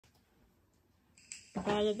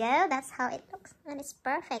There you go. That's how it looks, and it's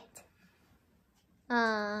perfect.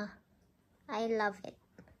 I love it.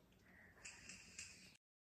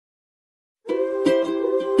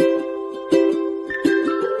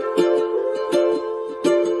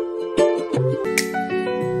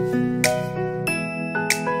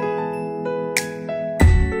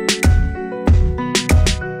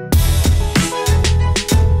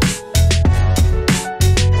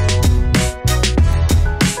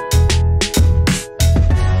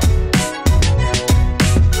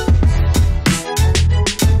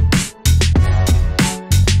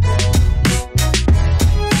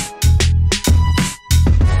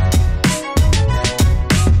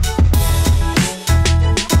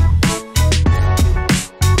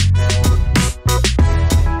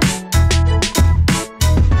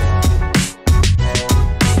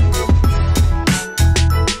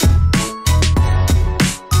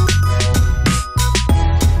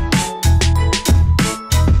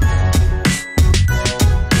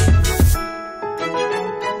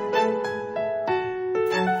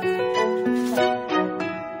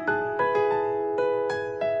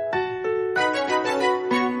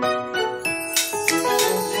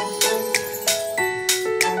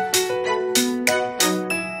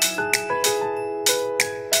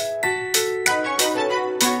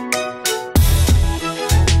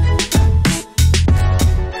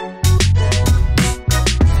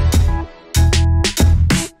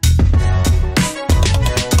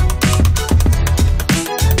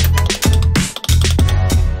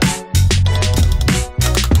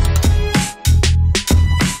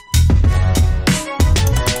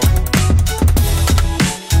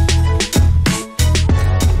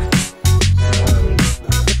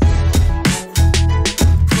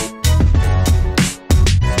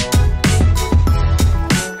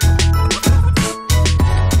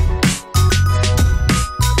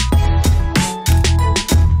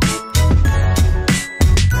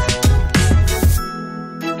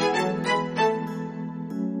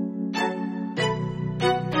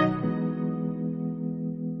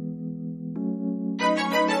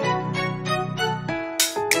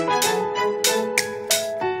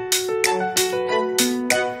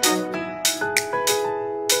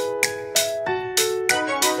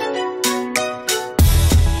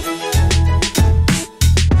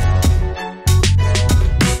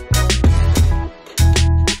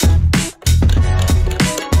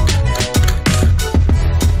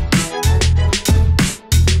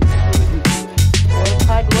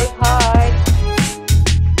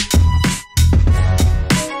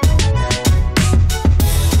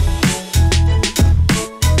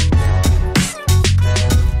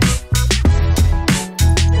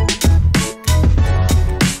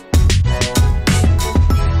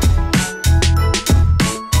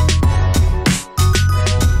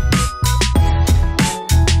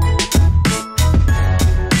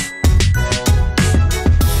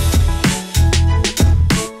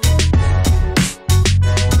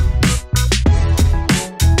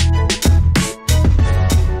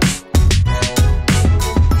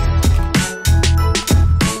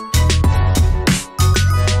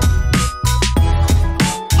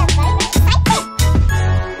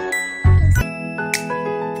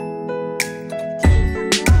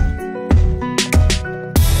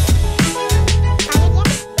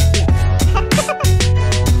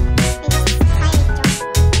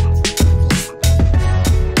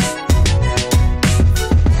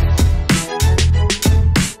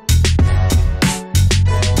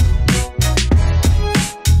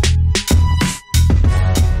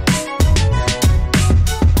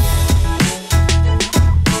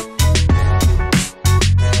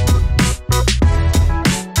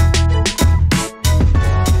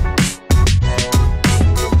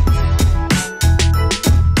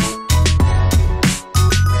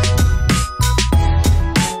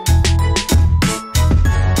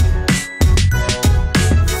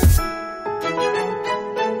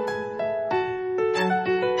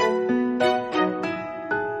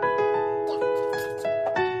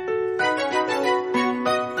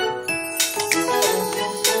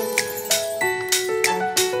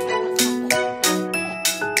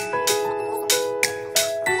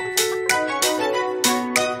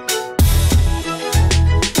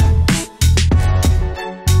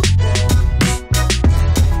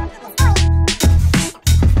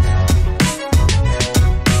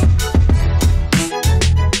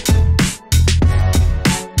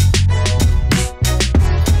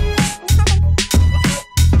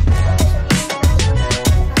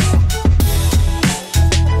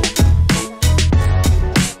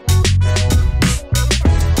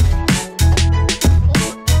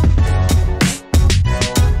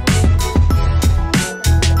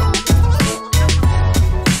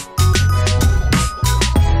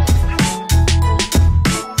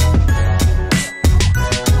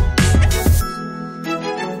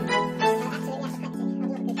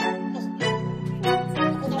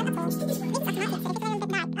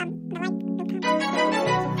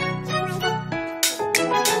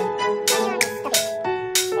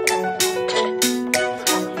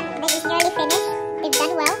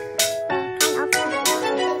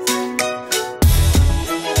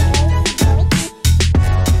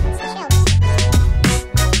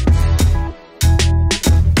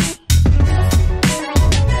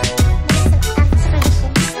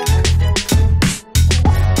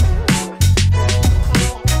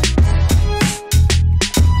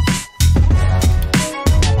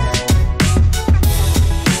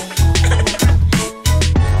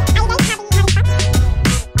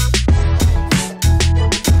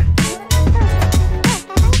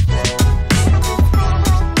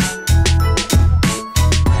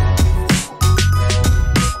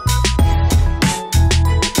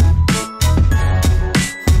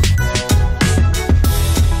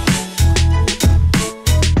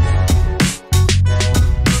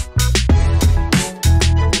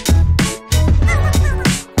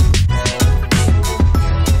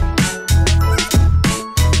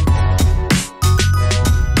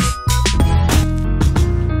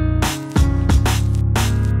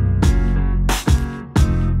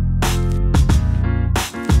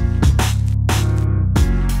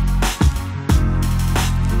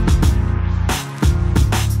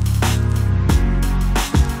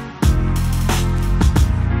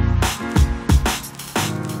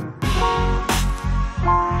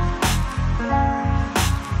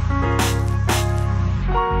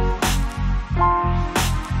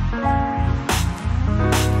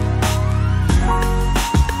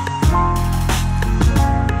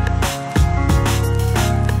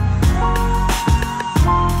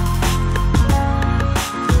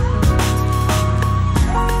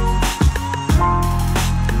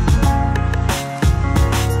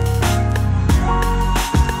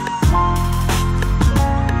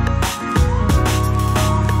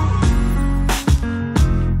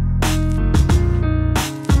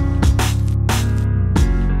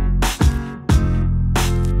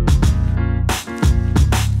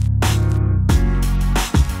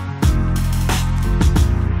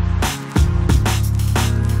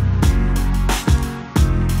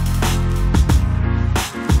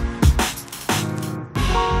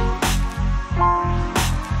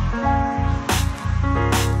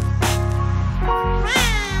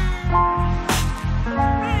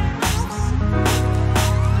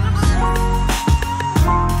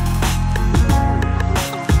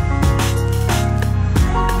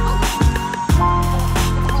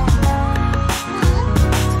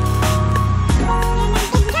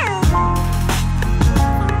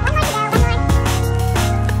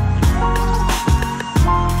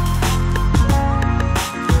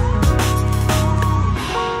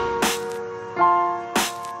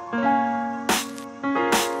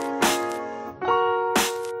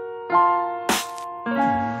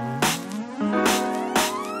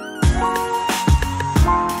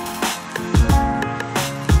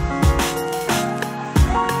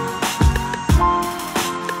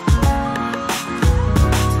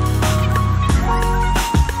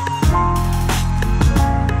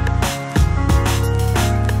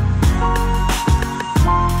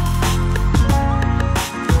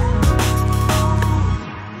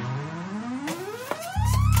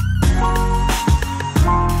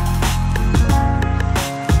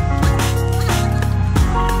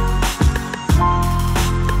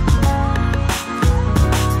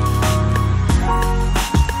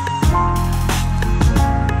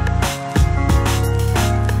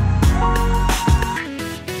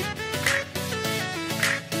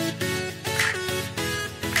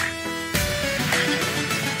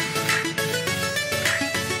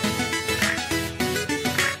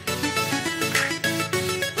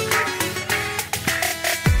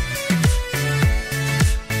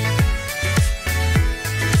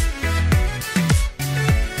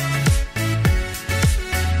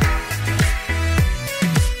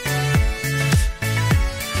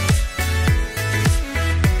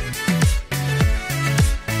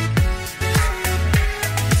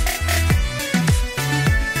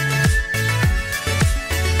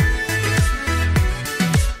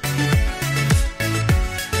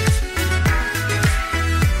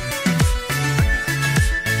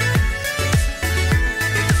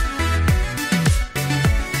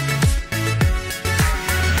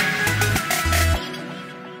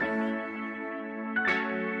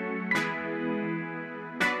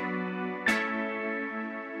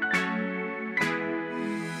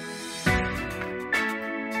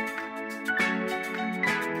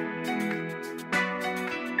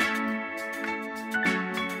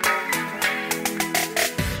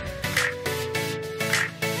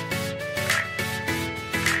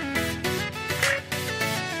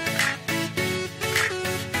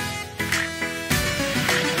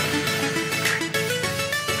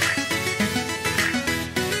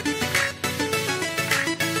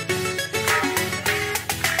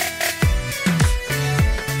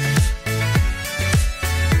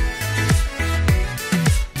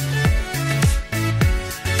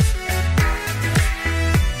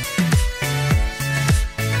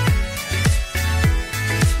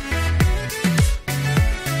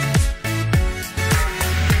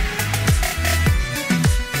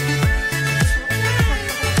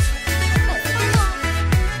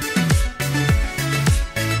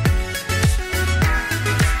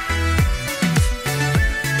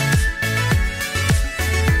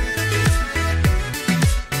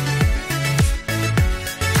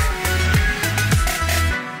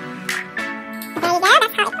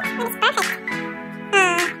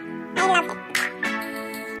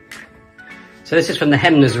 So this is from the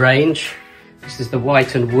Hemnes range. This is the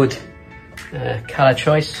white and wood colour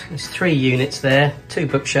choice. There's 3 units there, 2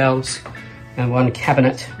 bookshelves and 1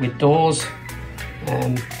 cabinet with doors.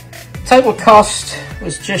 Total cost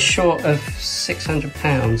was just short of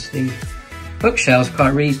 £600. The bookshelves are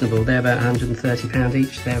quite reasonable, they're about £130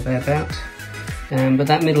 each, thereabouts. But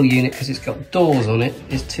that middle unit, because it's got doors on it,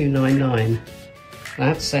 is £299. I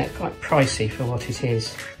have to say it's quite pricey for what it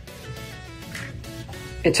is.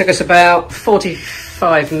 It took us about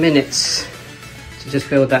 45 minutes to just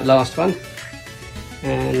build that last one.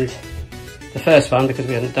 And the first one, because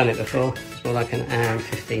we hadn't done it before, it's more like an hour and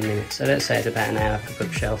 15 minutes. So let's say it's about an hour per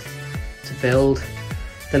bookshelf to build.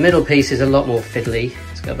 The middle piece is a lot more fiddly.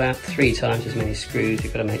 It's got about 3 times as many screws.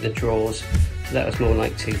 You've got to make the drawers. So that was more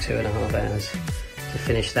like 2.5 hours to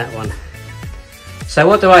finish that one. So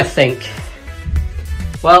what do I think?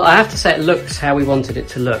 Well, I have to say it looks how we wanted it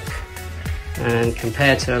to look. And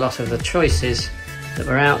compared to a lot of the choices that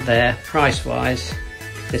were out there, price-wise,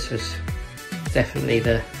 this was definitely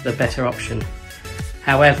the better option.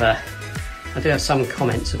 However, I do have some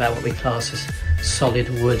comments about what we class as solid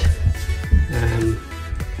wood.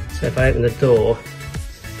 So if I open the door,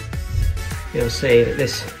 you'll see that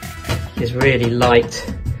this is really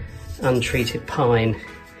light, untreated pine,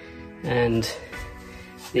 and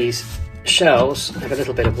these shelves have a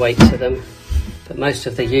little bit of weight to them, but most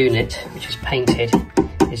of the unit, which is painted,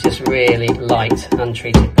 is just really light,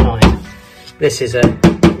 untreated pine. This is a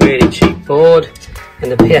really cheap board,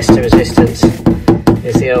 and the pièce de resistance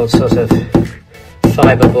is the old sort of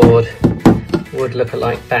fibre board, wood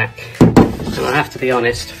look-alike back. And I have to be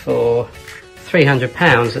honest, for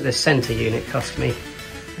 £300 that this centre unit cost me,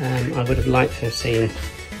 I would have liked to have seen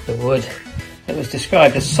the wood that was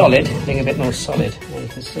described as solid being a bit more solid. And you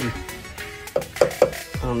can see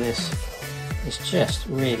on this, it's just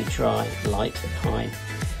really dry, light pine.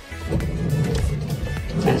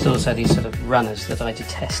 And there's also these sort of runners that I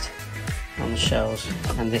detest on the shelves,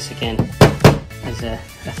 and this again is a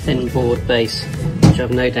thin board base, which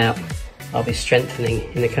I've no doubt I'll be strengthening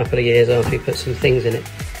in a couple of years after we put some things in it.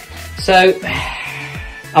 So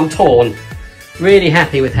I'm torn. Really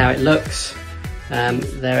happy with how it looks.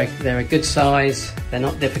 They're a good size, they're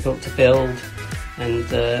not difficult to build, and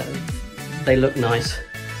they look nice,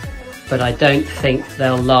 but I don't think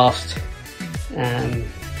they'll last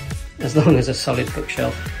as long as a solid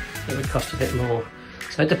bookshelf. It would cost a bit more.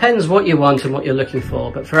 So it depends what you want and what you're looking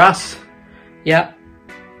for, but for us, yeah,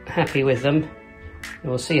 happy with them.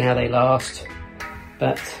 We'll see how they last,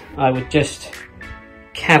 but I would just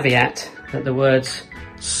caveat that the words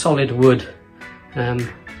solid wood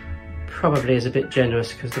probably is a bit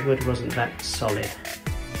generous, because the wood wasn't that solid.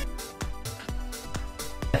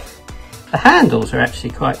 The handles are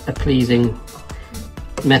actually quite a pleasing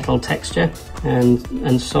metal texture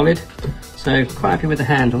and solid, so quite happy with the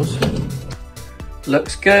handles.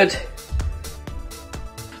 Looks good.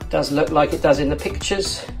 Does look like it does in the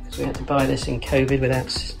pictures, because we had to buy this in COVID without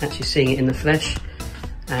actually seeing it in the flesh.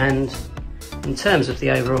 And in terms of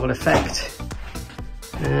the overall effect,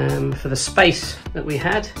 for the space that we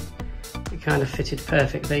had, it kind of fitted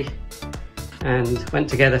perfectly and went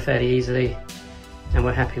together fairly easily, and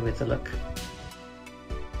we're happy with the look.